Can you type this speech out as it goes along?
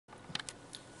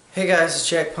Hey guys, it's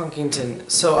Jack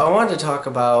Punkington. So I wanted to talk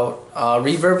about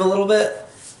reverb a little bit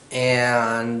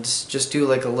and just do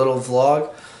like a little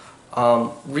vlog.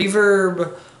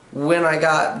 Reverb, when I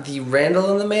got the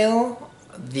Randall in the mail,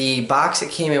 the box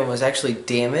it came in was actually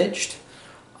damaged.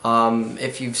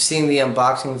 If you've seen the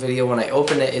unboxing video, when I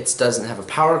opened it, it doesn't have a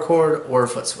power cord or a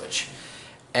foot switch.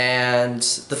 And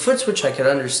the foot switch I could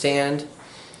understand.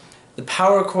 The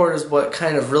power cord is what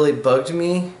kind of really bugged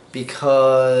me,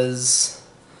 because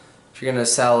if you're going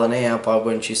to sell an amp, why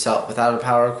wouldn't you sell it without a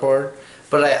power cord?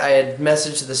 But I had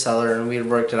messaged the seller and we had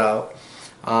worked it out.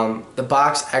 The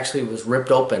box actually was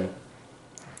ripped open.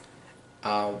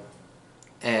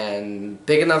 And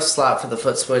big enough slot for the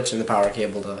foot switch and the power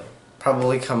cable to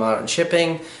probably come out in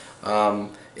shipping.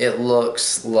 It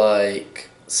looks like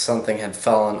something had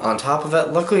fallen on top of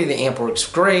it. Luckily the amp works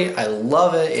great. I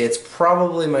love it. It's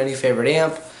probably my new favorite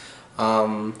amp.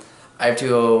 I have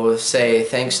to say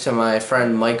thanks to my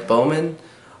friend Mike Bowman,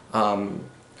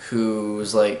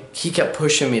 who's like, he kept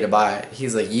pushing me to buy it.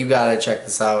 He's like, you gotta check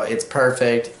this out. It's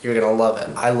perfect. You're gonna love it.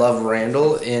 I love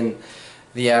Randall in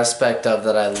the aspect of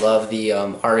that I love the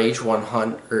RH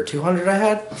 100 or 200 I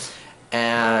had.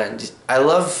 And I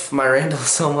love my Randall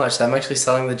so much that I'm actually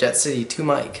selling the Jet City to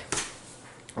Mike.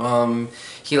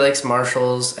 He likes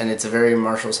Marshalls, and it's a very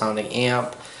Marshall sounding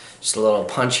amp. Just a little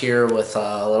punchier with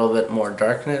a little bit more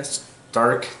darkness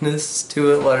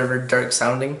to it, whatever, dark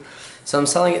sounding. So I'm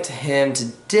selling it to him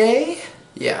today,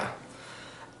 yeah.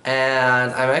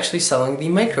 And I'm actually selling the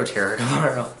Micro Terror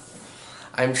tomorrow.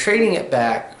 I'm trading it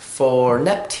back for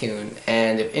Neptune,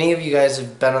 and if any of you guys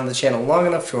have been on the channel long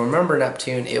enough to remember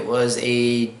Neptune, it was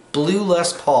a blue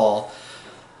Les Paul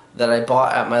that I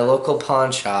bought at my local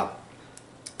pawn shop.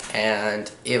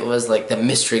 And it was like the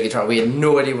mystery guitar. We had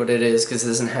no idea what it is because it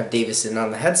doesn't have Davison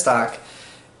on the headstock.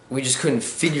 We just couldn't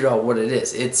figure out what it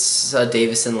is. It's a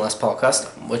Davison Les Paul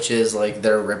Custom, which is like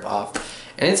their rip-off.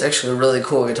 And it's actually a really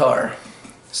cool guitar.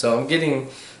 So I'm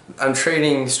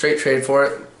trading straight trade for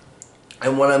it.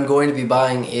 And what I'm going to be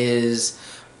buying is,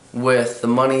 with the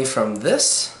money from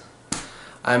this,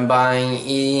 I'm buying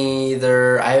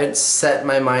either, I haven't set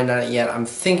my mind on it yet, I'm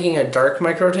thinking a dark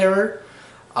Micro Terror.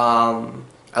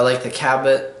 I like the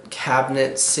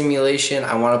cabinet simulation.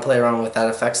 I want to play around with that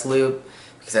effects loop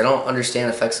because I don't understand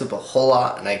effects loop a whole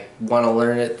lot and I want to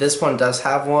learn it. This one does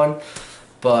have one,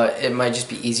 but it might just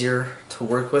be easier to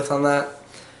work with on that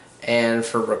and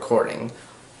for recording.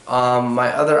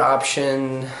 My other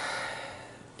option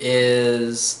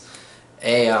is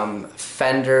a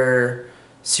Fender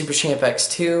Super Champ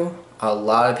X2. A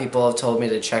lot of people have told me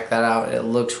to check that out. It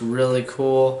looks really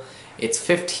cool. It's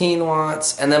 15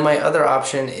 watts, and then my other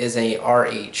option is a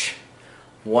RH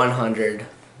 100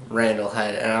 Randall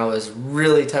head, and I was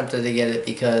really tempted to get it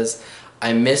because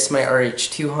I missed my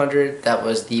RH 200. That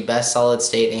was the best solid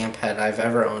state amp head I've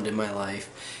ever owned in my life,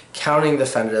 counting the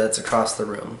Fender that's across the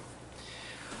room.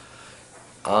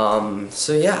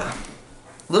 So yeah,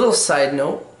 little side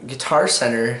note, Guitar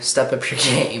Center, step up your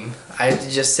game. I have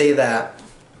to just say that.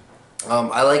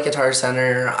 I like Guitar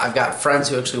Center. I've got friends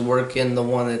who actually work in the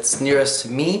one that's nearest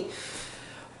to me,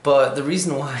 but the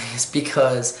reason why is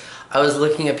because I was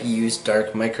looking up used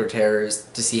dark Micro Terrors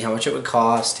to see how much it would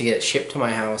cost to get it shipped to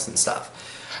my house and stuff.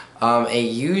 A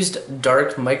used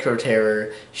dark Micro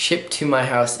Terror shipped to my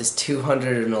house is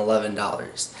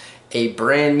 $211. A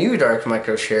brand new dark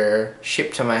Micro Terror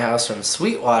shipped to my house from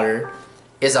Sweetwater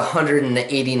is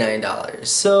 $189.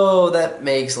 So that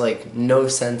makes like no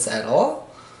sense at all.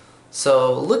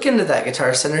 So look into that,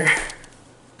 Guitar Center.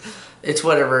 It's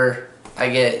whatever. I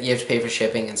get you have to pay for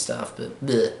shipping and stuff, but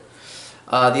bleh.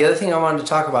 The other thing I wanted to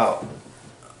talk about,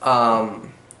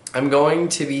 I'm going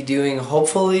to be doing,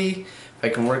 hopefully, if I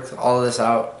can work all of this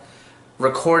out,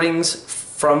 recordings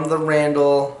from the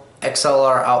Randall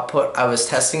XLR output. I was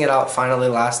testing it out finally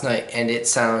last night, and it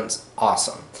sounds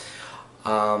awesome.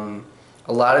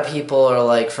 A lot of people are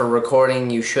like, for recording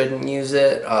you shouldn't use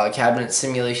it. Cabinet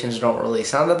simulations don't really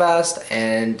sound the best,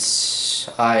 and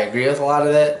I agree with a lot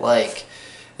of it. Like,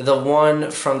 the one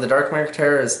from the Dark Micro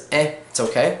Terror is it's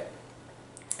okay.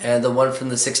 And the one from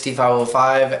the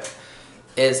 6505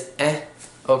 is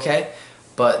okay.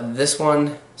 But this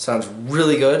one sounds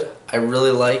really good. I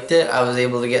really liked it. I was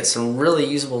able to get some really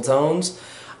usable tones.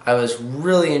 I was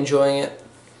really enjoying it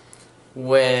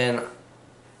when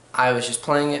I was just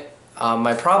playing it.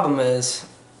 My problem is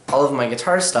all of my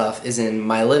guitar stuff is in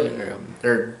my living room,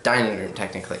 or dining room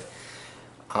technically.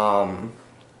 And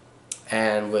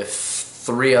with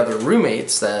 3 other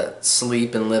roommates that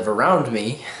sleep and live around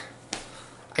me,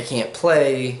 I can't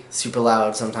play super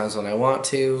loud sometimes when I want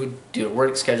to, due to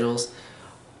work schedules,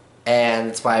 and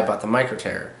that's why I bought the Micro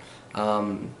Terror.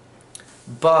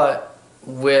 but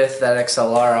with that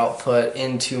XLR output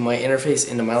into my interface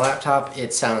into my laptop,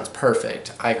 it sounds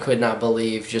perfect. I could not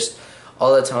believe just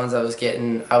all the tones I was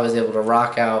getting. I was able to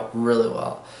rock out really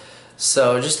well.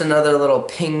 So just another little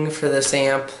ping for this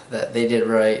amp that they did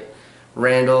right.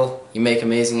 Randall, you make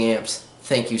amazing amps.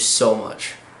 Thank you so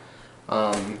much.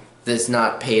 This is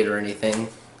not paid or anything,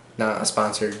 not a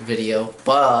sponsored video,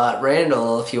 but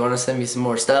Randall, if you want to send me some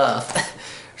more stuff,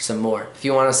 if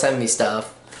you want to send me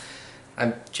stuff,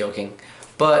 I'm joking,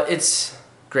 but it's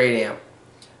great amp.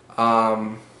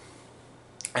 I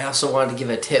also wanted to give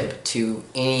a tip to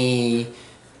any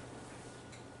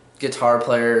guitar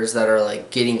players that are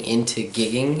like getting into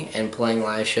gigging and playing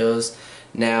live shows.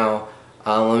 Now,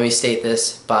 let me state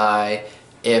this by,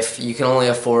 if you can only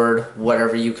afford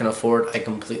whatever you can afford, I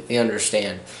completely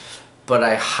understand. But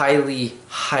I highly,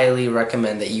 highly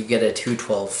recommend that you get a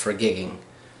 212 for gigging.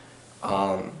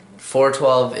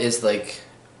 412 is like,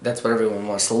 that's what everyone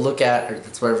wants to look at, or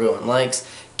that's what everyone likes.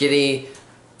 Get a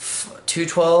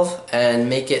 212 and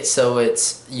make it so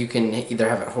you can either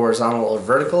have it horizontal or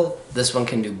vertical. This one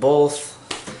can do both.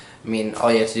 I mean,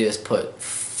 all you have to do is put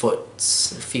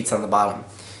feet on the bottom.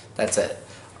 That's it.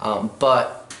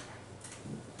 But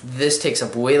this takes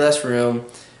up way less room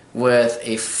with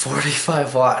a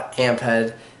 45 watt amp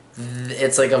head.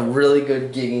 It's like a really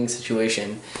good gigging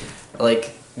situation.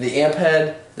 Like the amp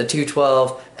head, the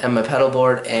 212, and my pedal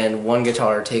board and one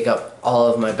guitar take up all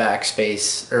of my back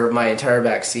space, or my entire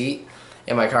back seat.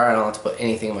 In my car, I don't have to put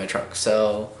anything in my trunk.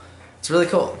 So it's really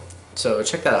cool. So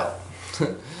check that out.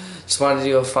 Just wanted to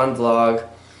do a fun vlog.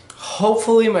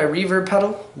 Hopefully my reverb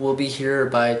pedal will be here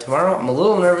by tomorrow. I'm a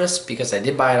little nervous because I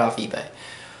did buy it off eBay.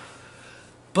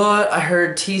 But I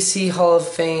heard TC Hall of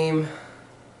Fame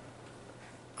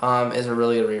is a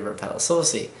really good reverb pedal. So we'll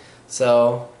see.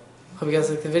 So hope you guys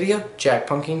liked the video. Jack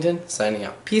Punkington signing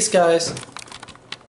out. Peace, guys.